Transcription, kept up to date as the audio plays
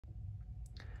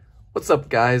What's up,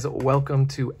 guys? Welcome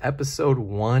to episode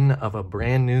 1 of a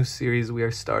brand new series we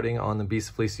are starting on the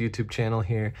Beast Fleece YouTube channel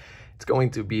here. It's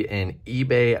going to be an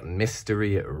eBay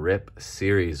mystery rip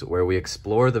series where we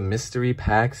explore the mystery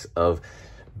packs of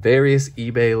various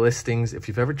eBay listings. If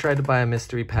you've ever tried to buy a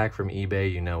mystery pack from eBay,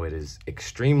 you know it is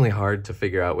extremely hard to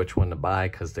figure out which one to buy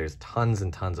because there's tons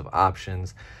and tons of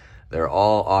options. They're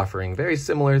all offering very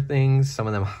similar things, some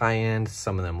of them high-end,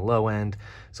 some of them low-end.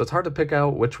 So it's hard to pick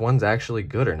out which one's actually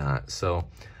good or not. So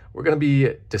we're going to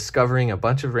be discovering a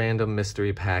bunch of random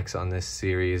mystery packs on this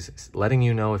series, letting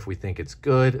you know if we think it's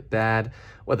good, bad,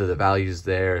 whether the value's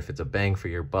there, if it's a bang for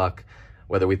your buck,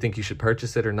 whether we think you should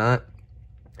purchase it or not,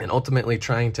 and ultimately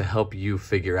trying to help you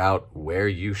figure out where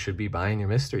you should be buying your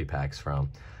mystery packs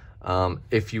from.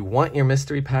 If you want your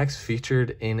mystery packs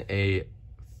featured in a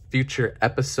future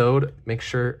episode, make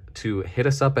sure to hit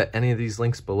us up at any of these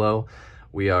links below.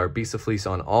 We are Beast of Fleece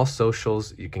on all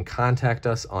socials. You can contact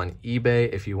us on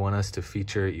eBay if you want us to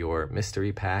feature your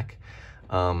mystery pack.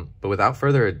 But without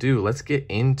further ado, let's get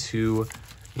into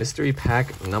mystery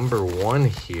pack number 1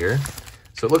 here.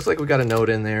 So it looks like we got a note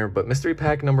in there, but mystery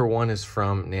pack number 1 is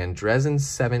from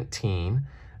Nandrezen17.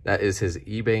 That is his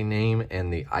eBay name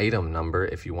and the item number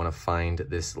if you want to find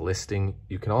this listing.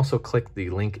 You can also click the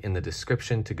link in the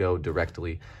description to go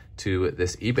directly to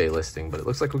this eBay listing. But it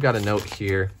looks like we got a note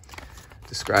here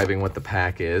describing what the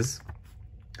pack is.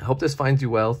 I hope this finds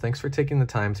you well. Thanks for taking the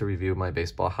time to review my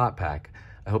baseball hot pack.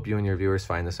 I hope you and your viewers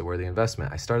find this a worthy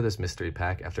investment. I started this mystery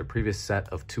pack after a previous set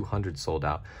of 200 sold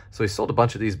out. So he sold a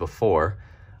bunch of these before.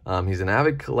 He's an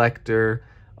avid collector,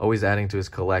 always adding to his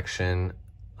collection.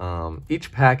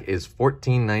 Each pack is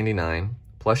 $14.99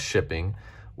 plus shipping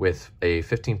with a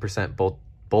 15%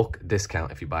 bulk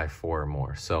discount if you buy 4 or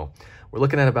more. So we're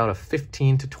looking at about a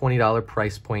 $15 to $20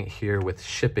 price point here with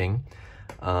shipping.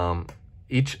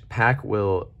 Each pack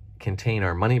will contain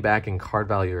our money back and card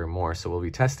value or more. So we'll be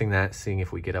testing that, seeing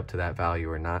if we get up to that value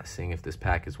or not, seeing if this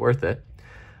pack is worth it.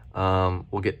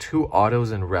 We'll get 2 autos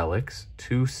and relics,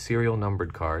 2 serial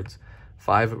numbered cards,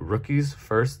 5 rookies,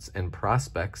 firsts, and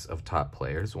prospects of top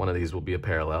players. One of these will be a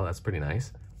parallel. That's pretty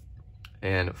nice.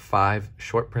 And 5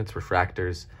 short prints,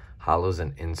 refractors, hollows,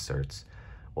 and inserts.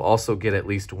 We'll also get at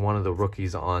least one of the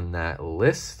rookies on that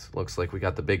list. Looks like we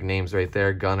got the big names right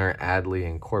there, Gunnar, Adley,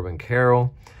 and Corbin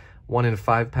Carroll. 1 in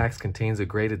 5 packs contains a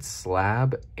graded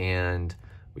slab, and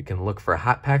we can look for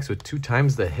hot packs with 2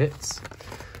 times the hits.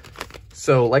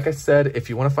 So like I said, if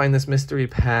you want to find this mystery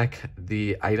pack,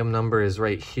 the item number is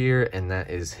right here, and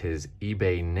that is his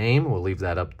eBay name. We'll leave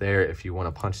that up there if you want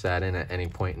to punch that in at any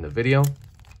point in the video.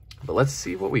 But let's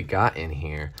see what we got in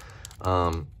here.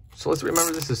 So let's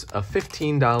remember this is a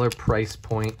 $15 price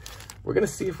point. We're going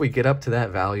to see if we get up to that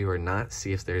value or not,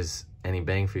 see if there's any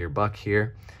bang for your buck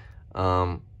here.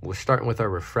 We're starting with our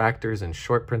refractors and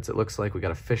short prints. It looks like we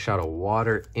got a fish out of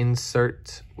water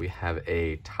insert. We have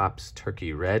a Topps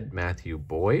Turkey Red Matthew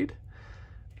Boyd,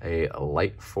 a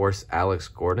Light Force Alex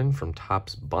Gordon from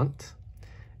Topps Bunt,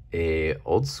 a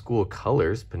Old School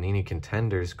Colors Panini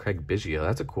Contenders Craig Biggio.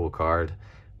 That's a cool card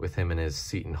with him in his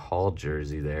Seton Hall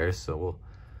jersey there. So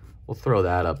we'll throw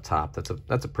that up top.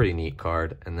 That's a pretty neat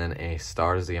card. And then a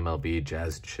Stars of the MLB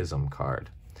Jazz Chisholm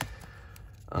card.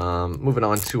 Moving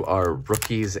on to our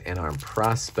rookies and our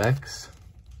prospects.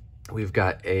 We've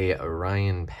got a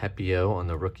Ryan Pepiot on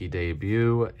the rookie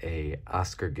debut, a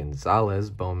Oscar Gonzalez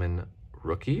Bowman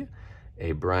rookie,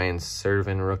 a Brian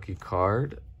Serven rookie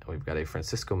card. We've got a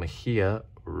Francisco Mejia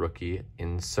rookie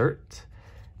insert,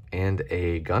 and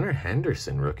a Gunnar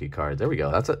Henderson rookie card. There we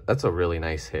go. That's a really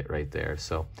nice hit right there.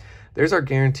 So there's our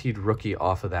guaranteed rookie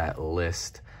off of that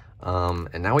list.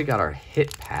 And now we got our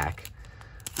hit pack.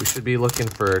 We should be looking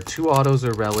for 2 autos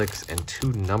or relics and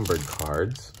 2 numbered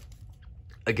cards.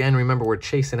 Again, remember, we're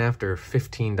chasing after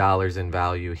 $15 in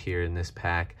value here in this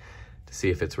pack to see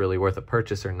if it's really worth a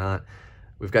purchase or not.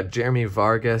 We've got Jeremy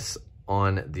Vargas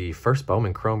on the first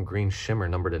Bowman Chrome Green Shimmer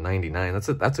numbered to 99.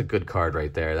 That's a good card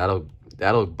right there.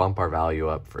 That'll bump our value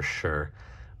up for sure.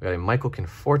 We got a Michael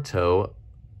Conforto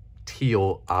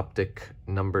Teal Optic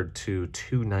numbered to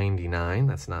 299.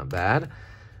 That's not bad.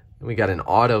 We got an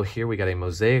auto here. We got a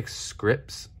Mosaic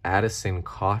Scripts Addison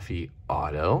Coffee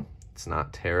auto. It's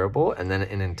not terrible. And then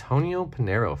an Antonio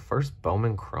Pinero first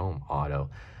Bowman Chrome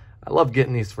auto. I love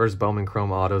getting these first Bowman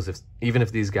Chrome autos, even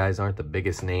if these guys aren't the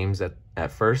biggest names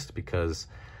at first, because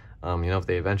you know, if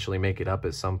they eventually make it up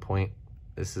at some point,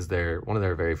 this is one of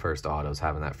their very first autos,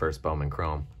 having that first Bowman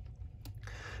Chrome.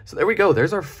 So there we go.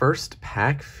 There's our first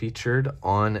pack featured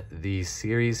on the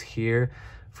series here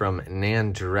from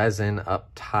Nandrezen up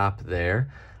top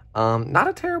there. Not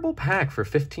a terrible pack for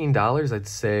 $15. I'd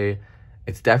say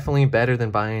It's definitely better than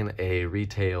buying a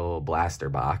retail blaster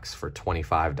box for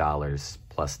 $25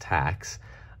 plus tax.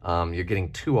 You're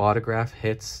getting 2 autograph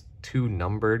hits, 2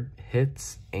 numbered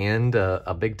hits, and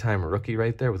a big-time rookie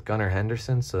right there with Gunnar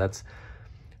Henderson. So that's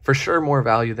for sure more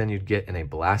value than you'd get in a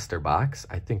blaster box.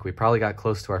 I think we probably got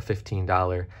close to our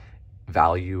 $15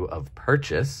 value of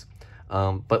purchase.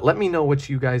 But let me know what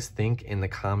you guys think in the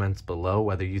comments below,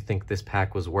 whether you think this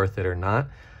pack was worth it or not.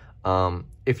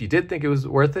 If you did think it was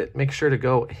worth it, make sure to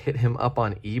go hit him up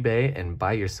on eBay and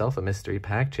buy yourself a mystery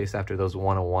pack. Chase after those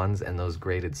 101s and those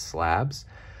graded slabs.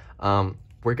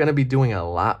 We're going to be doing a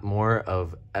lot more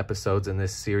of episodes in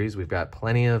this series. We've got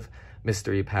plenty of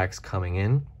mystery packs coming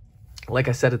in. Like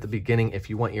I said at the beginning, if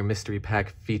you want your mystery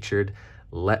pack featured,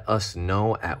 let us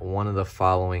know at one of the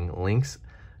following links.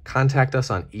 Contact us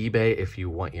on eBay if you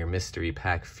want your mystery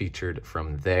pack featured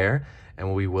from there,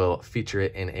 and we will feature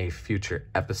it in a future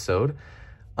episode.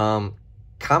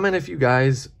 Comment if you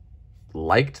guys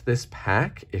liked this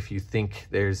pack, if you think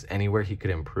there's anywhere he could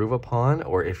improve upon,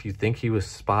 or if you think he was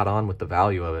spot on with the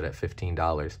value of it at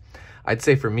 $15. I'd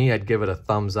say for me, I'd give it a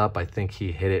thumbs up. I think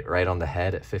he hit it right on the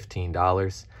head at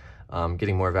 $15,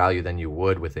 getting more value than you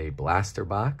would with a blaster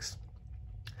box.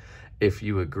 If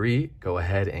you agree, go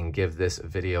ahead and give this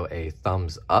video a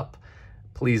thumbs up.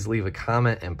 Please leave a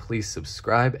comment and please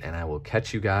subscribe, and I will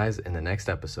catch you guys in the next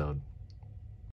episode.